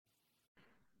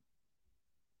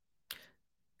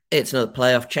It's another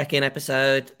playoff check-in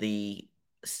episode. The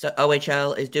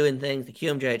OHL is doing things. The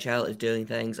QMJHL is doing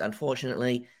things.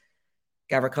 Unfortunately,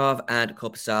 Gavrikov and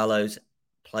Korpisalo's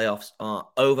playoffs are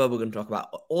over. We're going to talk about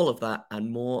all of that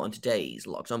and more on today's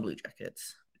Locked On Blue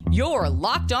Jackets. You're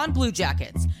Locked On Blue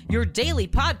Jackets, your daily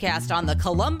podcast on the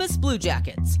Columbus Blue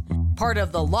Jackets, part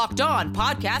of the Locked On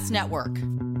Podcast Network.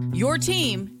 Your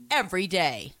team every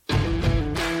day.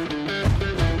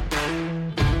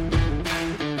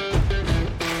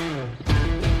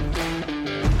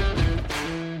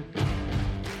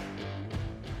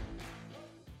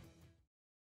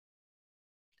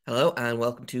 Hello and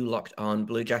welcome to Locked On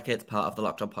Blue Jackets, part of the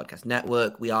Locked On Podcast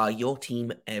Network. We are your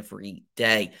team every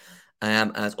day. I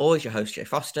am, as always, your host, Jay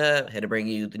Foster, here to bring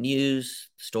you the news,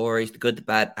 the stories, the good, the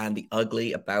bad, and the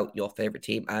ugly about your favorite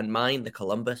team and mine, the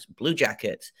Columbus Blue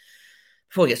Jackets.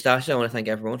 Before we get started, I want to thank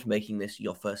everyone for making this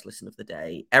your first listen of the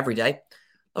day every day.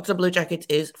 Locked On Blue Jackets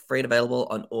is free and available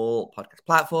on all podcast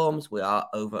platforms. We are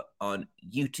over on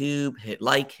YouTube. Hit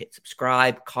like, hit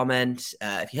subscribe, comment.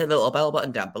 If you hit the little bell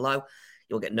button down below,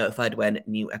 you'll get notified when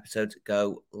new episodes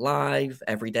go live.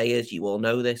 Every day is, you all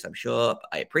know this, I'm sure.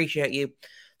 I appreciate you.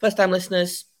 First-time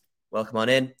listeners, welcome on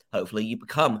in. Hopefully you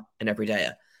become an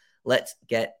everydayer. Let's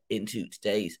get into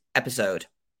today's episode.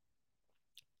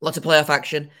 Lots of playoff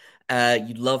action.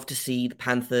 You'd love to see the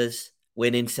Panthers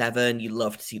win in 7. You'd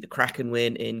love to see the Kraken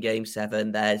win in Game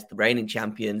 7. There's the reigning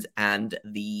champions and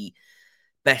the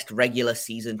best regular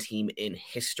season team in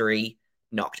history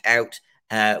knocked out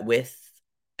with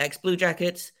ex-Blue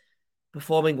Jackets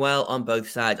performing well on both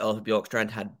sides. Oliver Bjorkstrand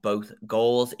had both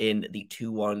goals in the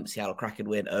 2-1 Seattle Kraken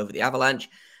win over the Avalanche,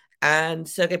 and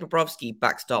Sergei Bobrovsky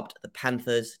backstopped the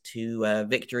Panthers to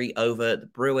victory over the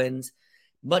Bruins,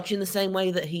 much in the same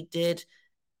way that he did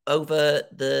over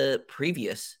the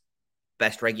previous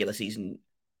best regular season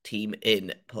team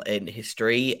in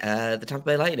history, the Tampa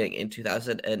Bay Lightning in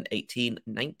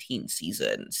 2018-19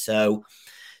 season. So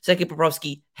Sergei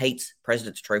Bobrovsky hates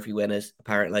President's Trophy winners,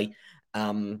 apparently.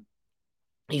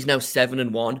 He's now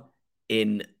 7-1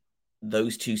 in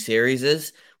those two series,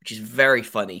 which is very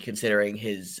funny considering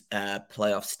his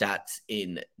playoff stats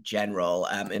in general.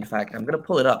 In fact, I'm going to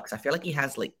pull it up because I feel like he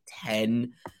has like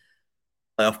 10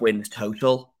 playoff wins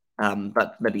total.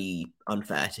 That may be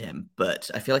unfair to him, but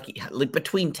I feel like he had like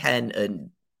between 10 and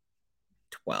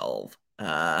 12.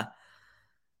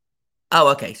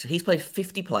 Okay. So he's played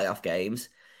 50 playoff games.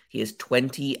 He is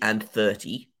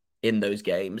 20-30 in those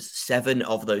games. 7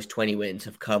 of those 20 wins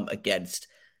have come against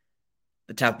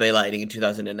the Tampa Bay Lightning in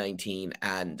 2019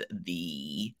 and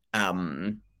the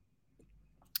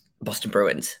Boston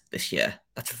Bruins this year.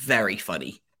 That's very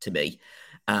funny to me.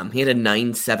 He had a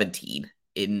 9-17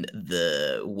 in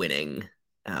the winning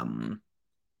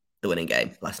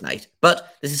game last night.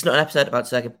 But this is not an episode about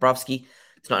Sergei Bobrovsky.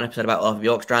 It's not an episode about Oliver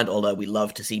Bjorkstrand, although we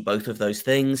love to see both of those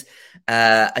things.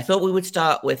 I thought we would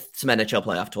start with some NHL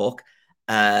playoff talk.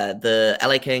 The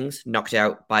LA Kings knocked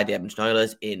out by the Edmonton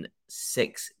Oilers in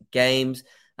 6 games.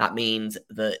 That means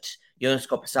that Joonas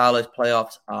Korpisalo's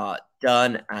playoffs are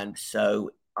done, and so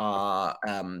are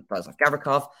Vladislav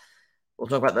Gavrikov. We'll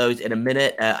talk about those in a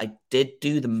minute. I did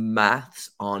do the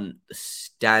maths on the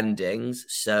standings,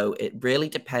 so it really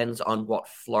depends on what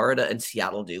Florida and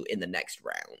Seattle do in the next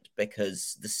round,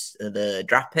 because the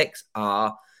draft picks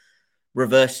are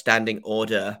reverse standing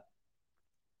order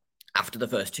after the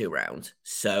first 2 rounds.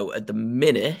 So at the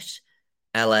minute,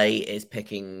 LA is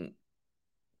picking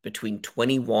between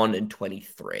 21 and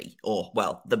 23. Or,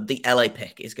 well, the LA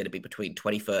pick is going to be between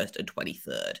 21st and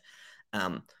 23rd.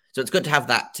 So it's good to have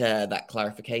that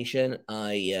clarification.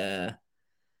 We'll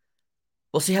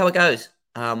see how it goes.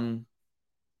 I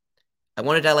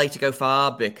wanted LA to go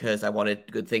far because I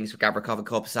wanted good things for Gavrikov and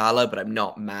Korpisalo, but I'm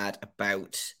not mad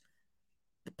about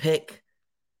the pick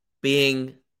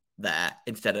being there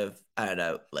instead of, I don't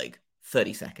know, like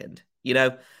 32nd,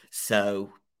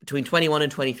 So between 21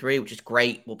 and 23, which is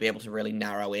great, we'll be able to really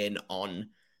narrow in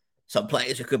on some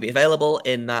players who could be available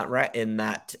in that in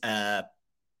that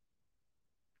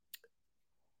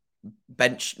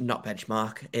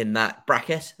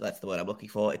bracket. That's the word I'm looking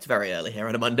for. It's very early here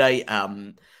on a Monday.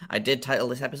 I did title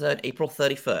this episode April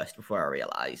 31st before I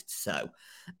realized. So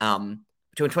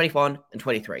between 21 and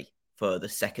 23 for the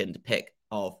second pick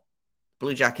of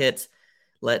Blue Jackets.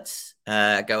 Let's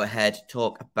go ahead and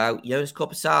talk about Joonas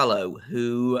Korpisalo,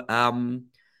 who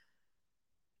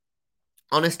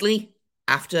honestly,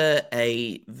 after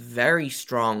a very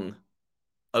strong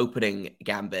opening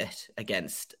gambit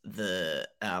against the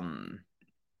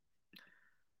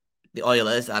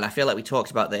Oilers, and I feel like we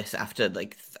talked about this after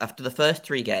the first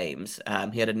 3 games.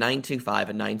 He had a 9.25,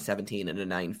 a 9.17, and a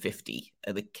 9.50.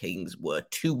 The Kings were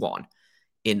 2-1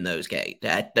 in those games.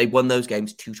 They won those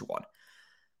games 2-1.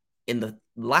 In the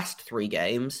last 3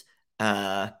 games,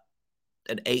 an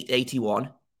 881,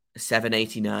 a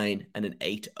 789, and an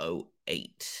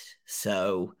 808.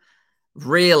 So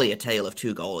really a tale of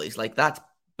 2 goalies. Like, that's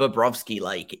Bobrovsky,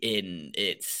 like, in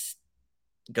its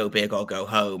go big or go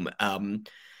home.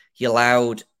 He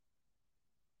allowed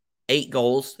 8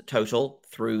 goals total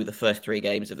through the first 3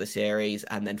 games of the series,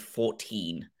 and then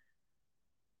 14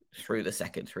 through the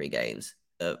second 3 games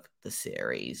of the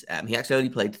series. He actually only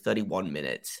played 31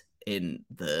 minutes in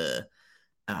the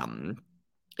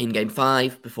in game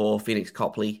 5 before Phoenix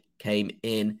Copley came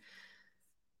in.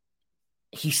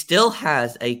 He still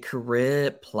has a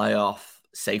career playoff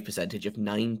save percentage of a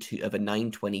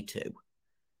 922, which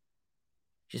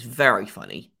is very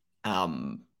funny.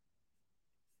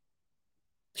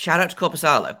 Shout out to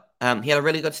Korpisalo. He had a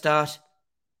really good start.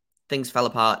 Things fell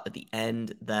apart at the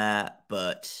end there,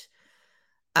 but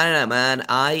I don't know, man.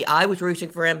 I was rooting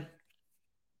for him.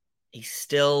 He's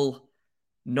still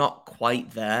not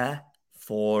quite there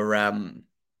for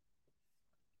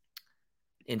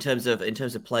in terms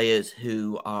of players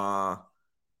who are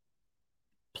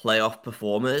playoff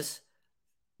performers,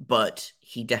 but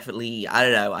he definitely, I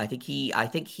don't know, I think he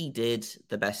did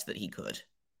the best that he could.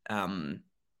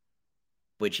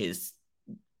 Which is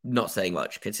not saying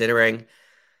much considering.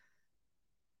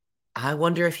 I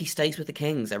wonder if he stays with the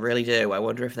Kings. I really do. I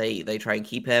wonder if they try and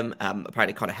keep him.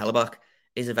 Apparently Connor Hellebuyck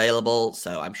is available,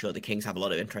 so I'm sure the Kings have a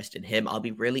lot of interest in him. I'll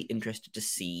be really interested to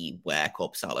see where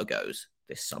Korpisalo goes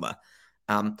this summer.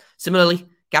 Similarly,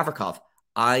 Gavrikov.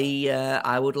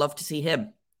 I would love to see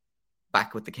him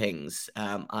back with the Kings.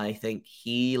 I think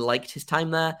he liked his time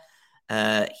there.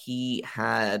 He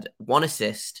had 1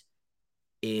 assist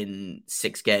in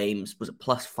 6 games, was a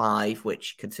 +5,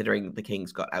 which, considering the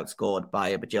Kings got outscored by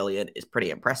a bajillion, is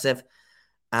pretty impressive.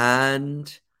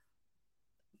 And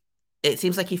it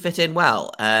seems like he fit in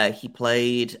well. He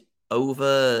played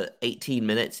over 18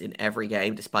 minutes in every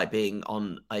game, despite being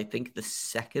on, I think, the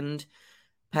second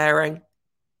pairing.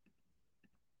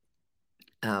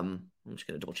 I'm just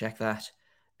going to double check that.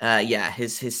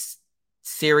 His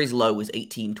series low was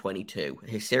 18-22.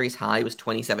 His series high was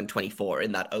 27-24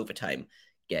 in that overtime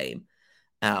game.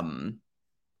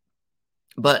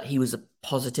 But he was a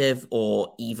positive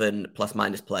or even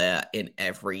plus-minus player in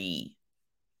every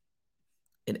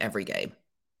game.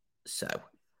 So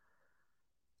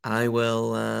I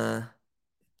will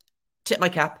tip my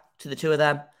cap to the 2 of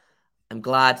them. I'm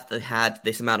glad they had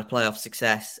this amount of playoff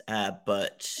success,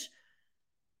 but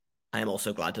I am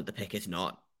also glad that the pick is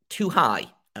not too high,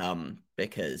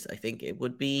 because I think it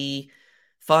would be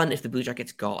fun if the Blue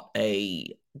Jackets got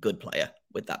a good player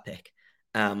with that pick.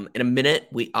 In a minute,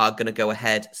 we are going to go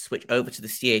ahead, switch over to the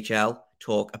CHL,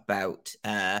 talk about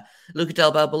Luca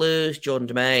Del Bel, Jordan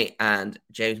Demay, and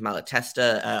James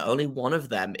Malatesta. Only one of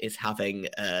them is having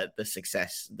the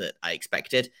success that I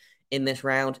expected in this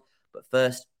round. But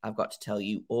first, I've got to tell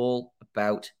you all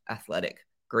about Athletic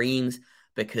Greens,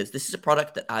 because this is a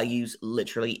product that I use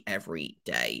literally every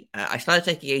day. I started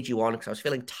taking AG1 because I was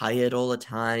feeling tired all the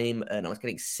time and I was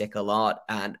getting sick a lot.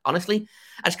 And honestly,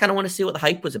 I just kind of want to see what the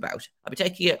hype was about. I've been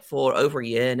taking it for over a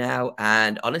year now,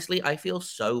 and honestly, I feel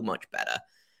so much better.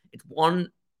 It's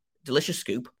 1 delicious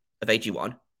scoop of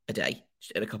AG1 a day,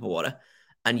 just in a cup of water,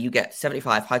 and you get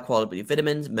 75 high-quality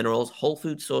vitamins, minerals, whole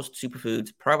food-sourced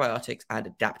superfoods, probiotics, and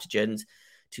adaptogens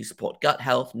to support gut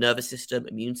health, nervous system,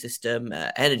 immune system,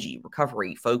 energy,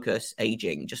 recovery, focus,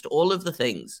 aging, just all of the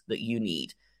things that you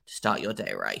need to start your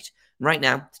day right. And right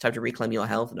now, it's time to reclaim your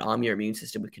health and arm your immune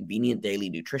system with convenient daily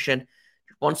nutrition.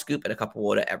 Just 1 scoop in a cup of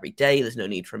water every day. There's no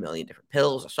need for a million different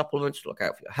pills or supplements to look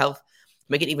out for your health. To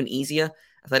make it even easier,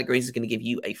 Athletic Greens is going to give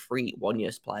you a free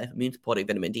 1-year supply of immune-supporting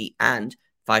vitamin D and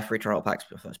 5 free trial packs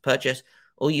for your first purchase.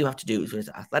 All you have to do is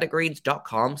visit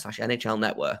athleticgreens.com/NHL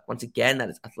Network. Once again, that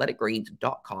is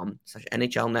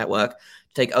athleticgreens.com/NHL Network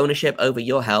to take ownership over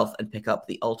your health and pick up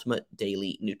the ultimate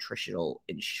daily nutritional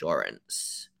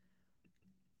insurance.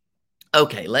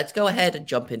 Okay, let's go ahead and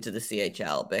jump into the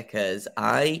CHL, because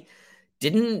I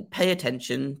didn't pay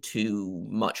attention to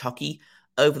much hockey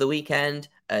over the weekend.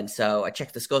 And so I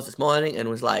checked the scores this morning and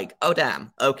was like, oh,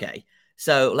 damn. Okay.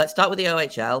 So let's start with the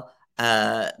OHL.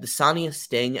 The Sarnia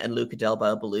Sting and Luca Del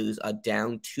Bel Blues are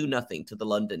down 2-0 to the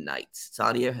London Knights.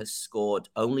 Sarnia has scored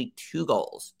only 2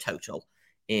 goals total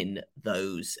in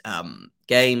those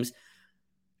games.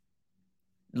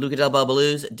 Luca Del Bel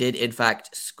Blues did, in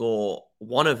fact, score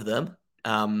one of them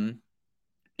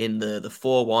in the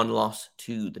 4-1 loss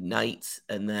to the Knights,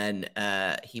 and then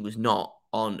he was not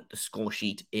on the score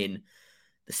sheet in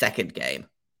the second game.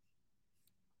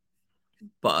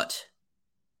 But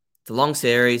it's a long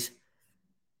series.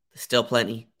 There's still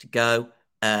plenty to go.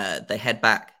 They head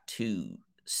back to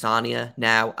Sarnia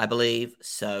now, I believe.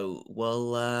 So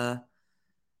we'll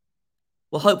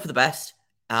hope for the best.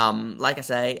 Like I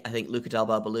say, I think Luca Del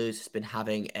Balbaluz has been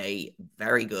having a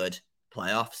very good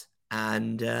playoffs,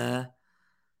 and you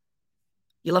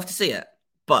love to see it.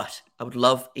 But I would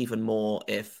love even more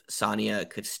if Sarnia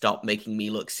could stop making me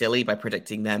look silly by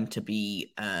predicting them to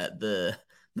be the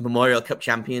Memorial Cup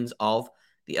champions of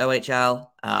the OHL.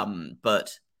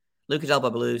 But Luca Del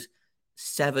Balbaluz,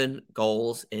 7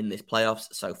 goals in this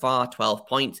playoffs so far, 12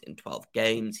 points in 12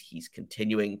 games. He's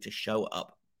continuing to show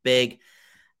up big.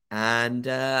 And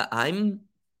I'm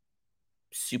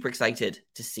super excited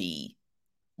to see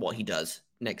what he does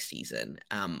next season.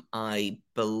 I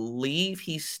believe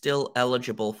he's still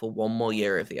eligible for one more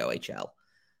year of the OHL.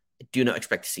 I do not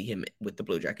expect to see him with the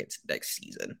Blue Jackets next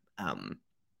season.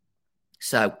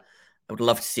 So I would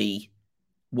love to see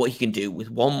what he can do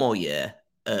with one more year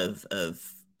of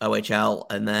OHL.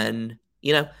 And then,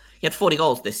 he had 40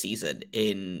 goals this season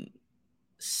in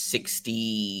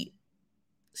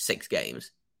 66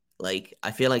 games. Like, I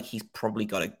feel like he's probably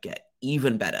got to get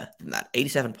even better than that.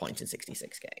 87 points in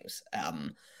 66 games.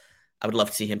 I would love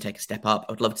to see him take a step up.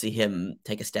 I would love to see him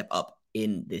take a step up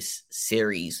in this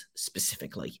series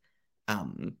specifically.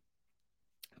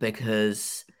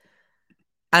 Because,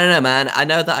 I don't know, man. I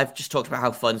know that I've just talked about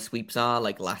how fun sweeps are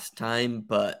like last time,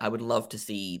 but I would love to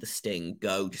see the Sting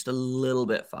go just a little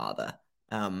bit farther.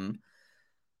 London's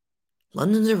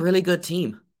a really good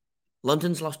team.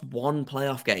 London's lost 1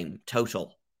 playoff game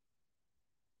total.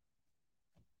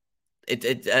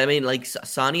 I mean, like,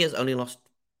 Sarnia's only lost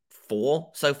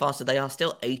 4 so far, so they are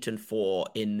still 8-4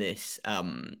 in this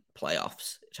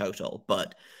playoffs total.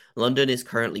 But London is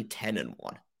currently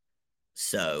 10-1,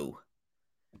 so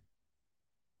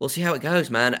we'll see how it goes,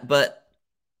 man. But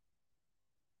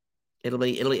it'll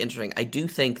be interesting. I do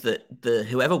think that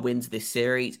whoever wins this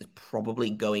series is probably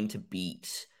going to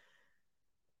beat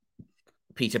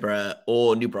Peterborough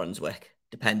or New Brunswick,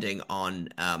 depending on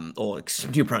or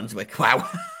New Brunswick. Wow.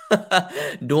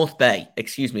 North Bay,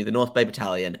 the North Bay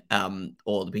Battalion,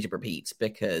 or the Peterborough Petes,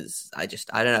 because I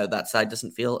don't know, that side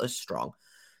doesn't feel as strong.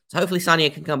 So hopefully Sarnia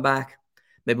can come back.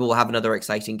 Maybe we'll have another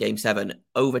exciting Game 7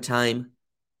 overtime,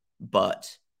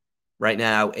 but right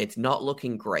now it's not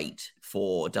looking great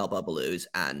for Del Balbaluz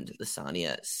and the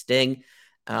Sarnia Sting.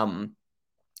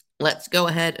 Let's go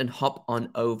ahead and hop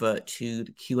on over to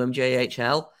the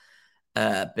QMJHL.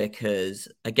 Because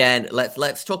again,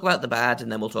 let's talk about the bad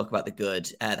and then we'll talk about the good.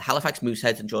 The Halifax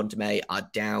Mooseheads and Jordan Demey are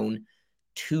down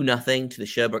 2-0 to the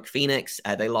Sherbrooke Phoenix.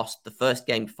 They lost the first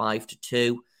game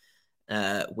 5-2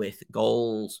 with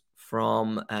goals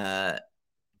from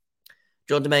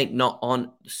Jordan Demey not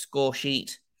on the score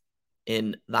sheet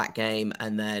in that game,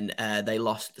 and then they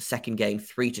lost the second game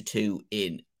 3-2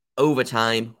 in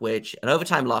overtime, which an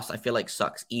overtime loss I feel like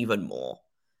sucks even more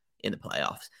in the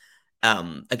playoffs.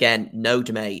 Again, no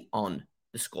Demey on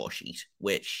the score sheet,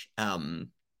 which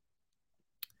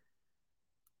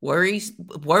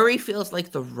worry feels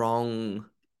like the wrong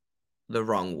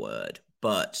word,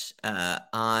 but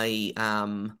I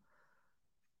am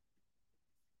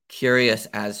curious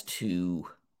as to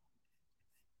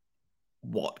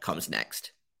what comes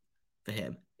next for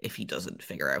him if he doesn't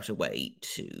figure out a way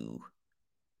to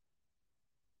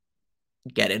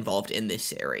get involved in this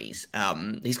series.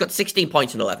 He's got 16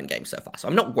 points in 11 games so far, so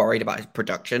I'm not worried about his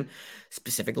production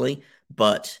specifically,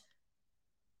 but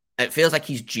it feels like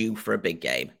he's due for a big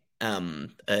game.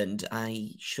 And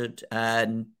I should,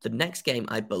 the next game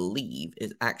I believe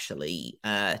is actually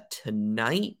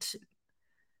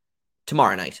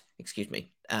tomorrow night, excuse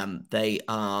me. They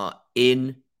are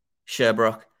in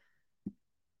Sherbrooke.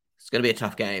 It's going to be a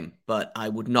tough game, but I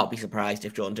would not be surprised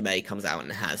if Jordan Demey comes out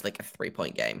and has like a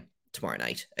 3-point game tomorrow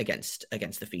night against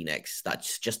the Phoenix.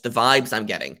 That's just the vibes I'm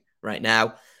getting right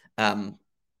now.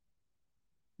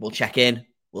 We'll check in.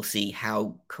 We'll see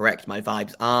how correct my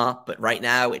vibes are. But right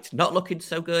now, it's not looking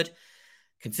so good,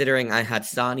 considering I had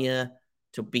Sarnia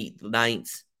to beat the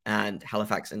Knights and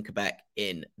Halifax and Quebec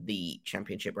in the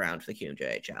championship round for the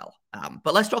QMJHL.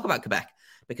 But let's talk about Quebec,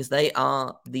 because they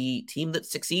are the team that's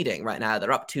succeeding right now.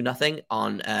 They're up 2-0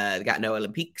 on the Gatineau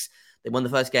Olympiques. They won the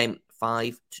first game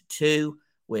 5-2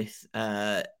 with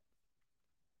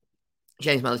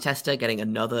James Malatesta getting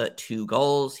another 2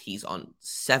 goals. He's on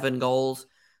 7 goals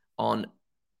on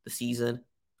the season,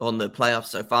 on the playoffs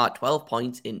so far, 12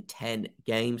 points in 10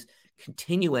 games,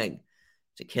 continuing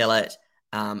to kill it.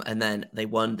 And then they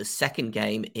won the second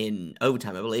game in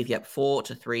overtime, I believe. Yep,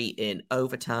 4-3 in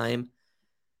overtime.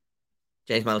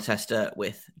 James Malatesta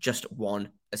with just 1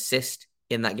 assist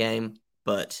in that game.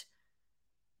 But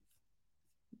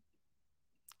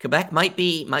Quebec might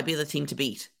be the team to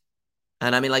beat.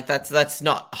 And I mean, like, that's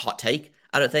not a hot take.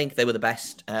 I don't think they were the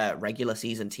best regular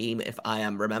season team, if I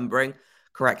am remembering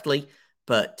correctly.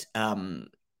 But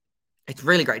it's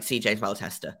really great to see James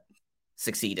Malatesta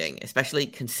succeeding, especially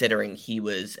considering he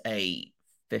was a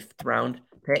 5th round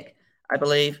pick, I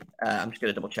believe. I'm just going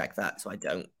to double check that so I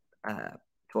don't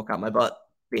talk out my butt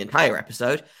the entire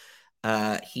episode.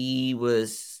 He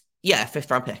was,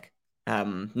 5th round pick.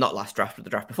 Not last draft, but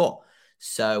the draft before.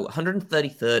 So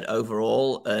 133rd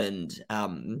overall, and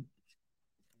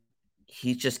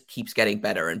he just keeps getting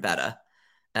better and better.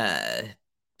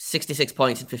 66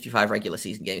 points in 55 regular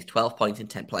season games, 12 points in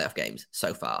 10 playoff games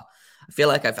so far. I feel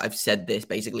like I've said this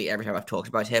basically every time I've talked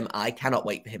about him. I cannot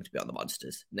wait for him to be on the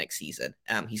Monsters next season.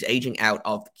 He's aging out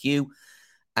of the queue,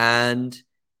 and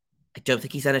I don't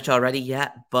think he's NHL ready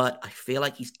yet, but I feel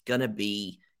like he's going to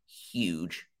be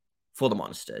huge for the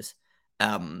Monsters.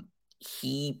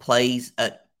 He plays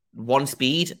at 1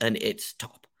 speed, and it's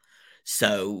top.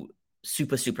 So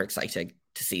super, super exciting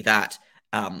to see that.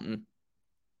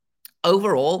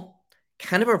 Overall,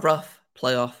 kind of a rough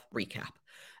playoff recap.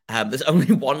 There's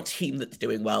only one team that's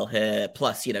doing well here.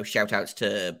 Plus, shout outs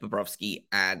to Bobrovsky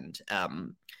and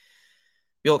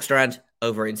Bjorkstrand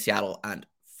over in Seattle and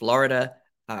Florida.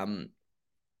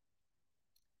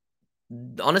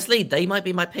 Honestly, they might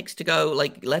be my picks to go.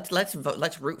 Like, let's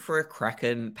root for a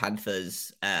Kraken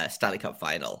Panthers Stanley Cup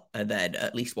final, and then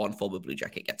at least one former Blue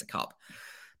Jacket gets a cup,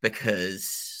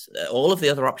 because all of the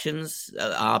other options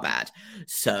are bad.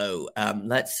 So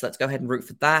let's go ahead and root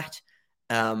for that.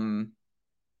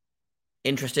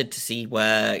 Interested to see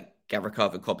where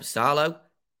Gavrikov and Korpisalo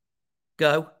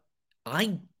go.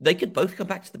 They could both come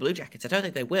back to the Blue Jackets. I don't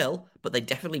think they will, but they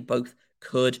definitely both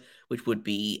could, which would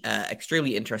be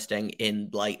extremely interesting in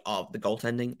light of the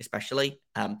goaltending, especially.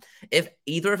 If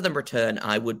either of them return,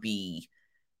 I would be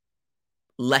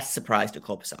less surprised at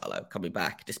Korpisalo coming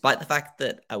back, despite the fact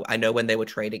that I know when they were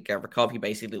trading Gavrikov, he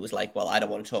basically was like, well, I don't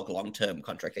want to talk long-term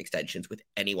contract extensions with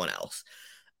anyone else,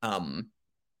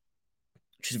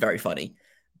 which is very funny.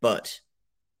 But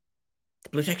the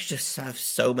Blue Jackets just have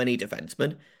so many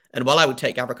defensemen. And while I would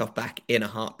take Gavrikov back in a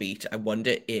heartbeat, I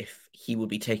wonder if he would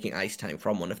be taking ice time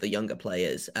from one of the younger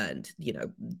players and,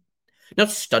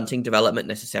 not stunting development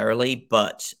necessarily,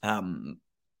 but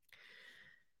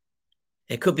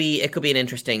it could be an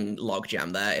interesting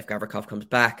logjam there. If Gavrikov comes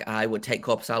back, I would take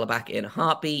Korpisalo back in a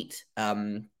heartbeat.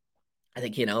 I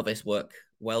think he and Elvis work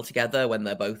well together when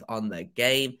they're both on their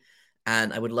game.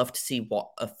 And I would love to see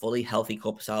what a fully healthy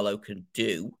Korpisalo could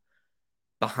do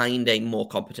behind a more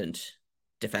competent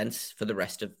defense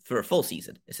for a full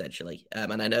season, essentially.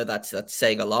 And I know that's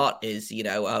saying a lot, is,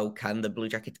 can the Blue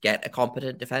Jackets get a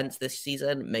competent defense this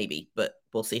season? Maybe, but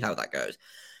we'll see how that goes.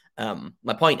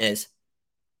 My point is,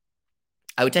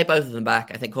 I would take both of them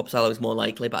back. I think Korpisalo is more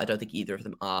likely, but I don't think either of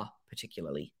them are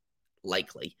particularly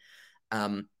likely.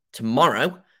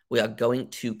 Tomorrow, we are going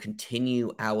to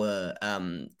continue our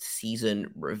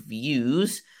season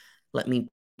reviews. Let me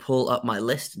pull up my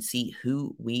list and see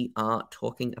who we are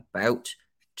talking about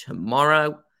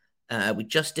tomorrow. We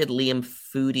just did Liam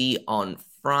Foudy on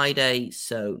Friday.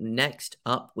 So next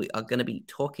up, we are going to be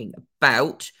talking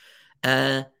about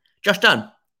Josh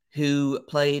Dunn, who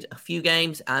played a few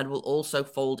games and will also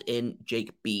fold in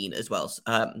Jake Bean as well.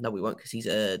 No, we won't, because he's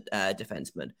a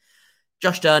defenseman.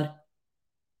 Josh Dunn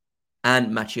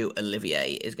and Mathieu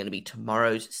Olivier is going to be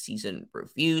tomorrow's season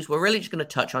reviews. We're really just going to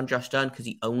touch on Josh Dunn because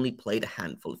he only played a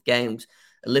handful of games.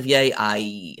 Olivier,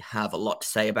 I have a lot to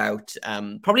say about.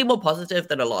 Probably more positive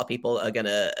than a lot of people are going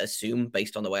to assume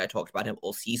based on the way I talked about him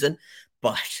all season.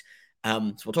 But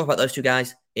so we'll talk about those two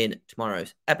guys in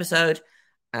tomorrow's episode.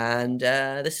 And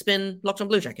this has been Locked on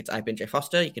Blue Jackets. I've been Jay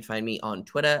Foster. You can find me on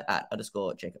Twitter at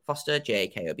 _Jacob Foster,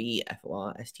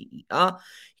 JAKOBFORSTER. You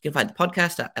can find the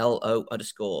podcast at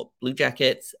LO_Blue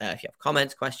Jackets. If you have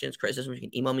comments, questions, criticisms, you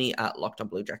can email me at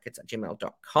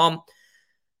lockedonbluejackets@gmail.com.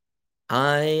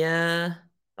 I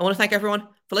want to thank everyone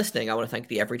for listening. I want to thank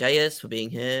the everydayers for being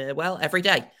here, every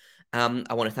day. I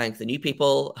want to thank the new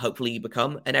people. Hopefully you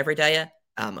become an everydayer.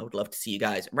 I would love to see you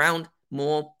guys around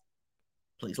more.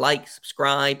 Please like,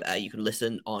 subscribe. You can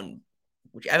listen on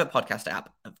whichever podcast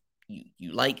app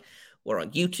you like. We're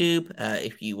on YouTube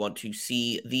if you want to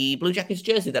see the Blue Jackets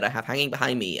jersey that I have hanging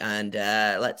behind me. And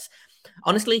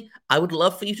honestly, I would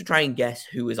love for you to try and guess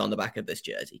who is on the back of this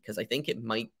jersey, because I think it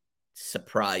might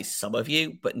surprise some of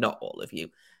you, but not all of you.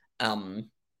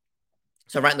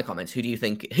 So write in the comments, who do you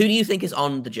think is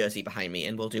on the jersey behind me,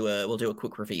 and we'll do a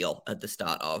quick reveal at the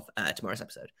start of tomorrow's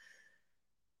episode.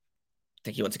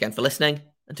 Thank you once again for listening.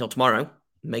 Until tomorrow,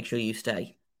 make sure you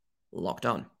stay locked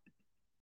on.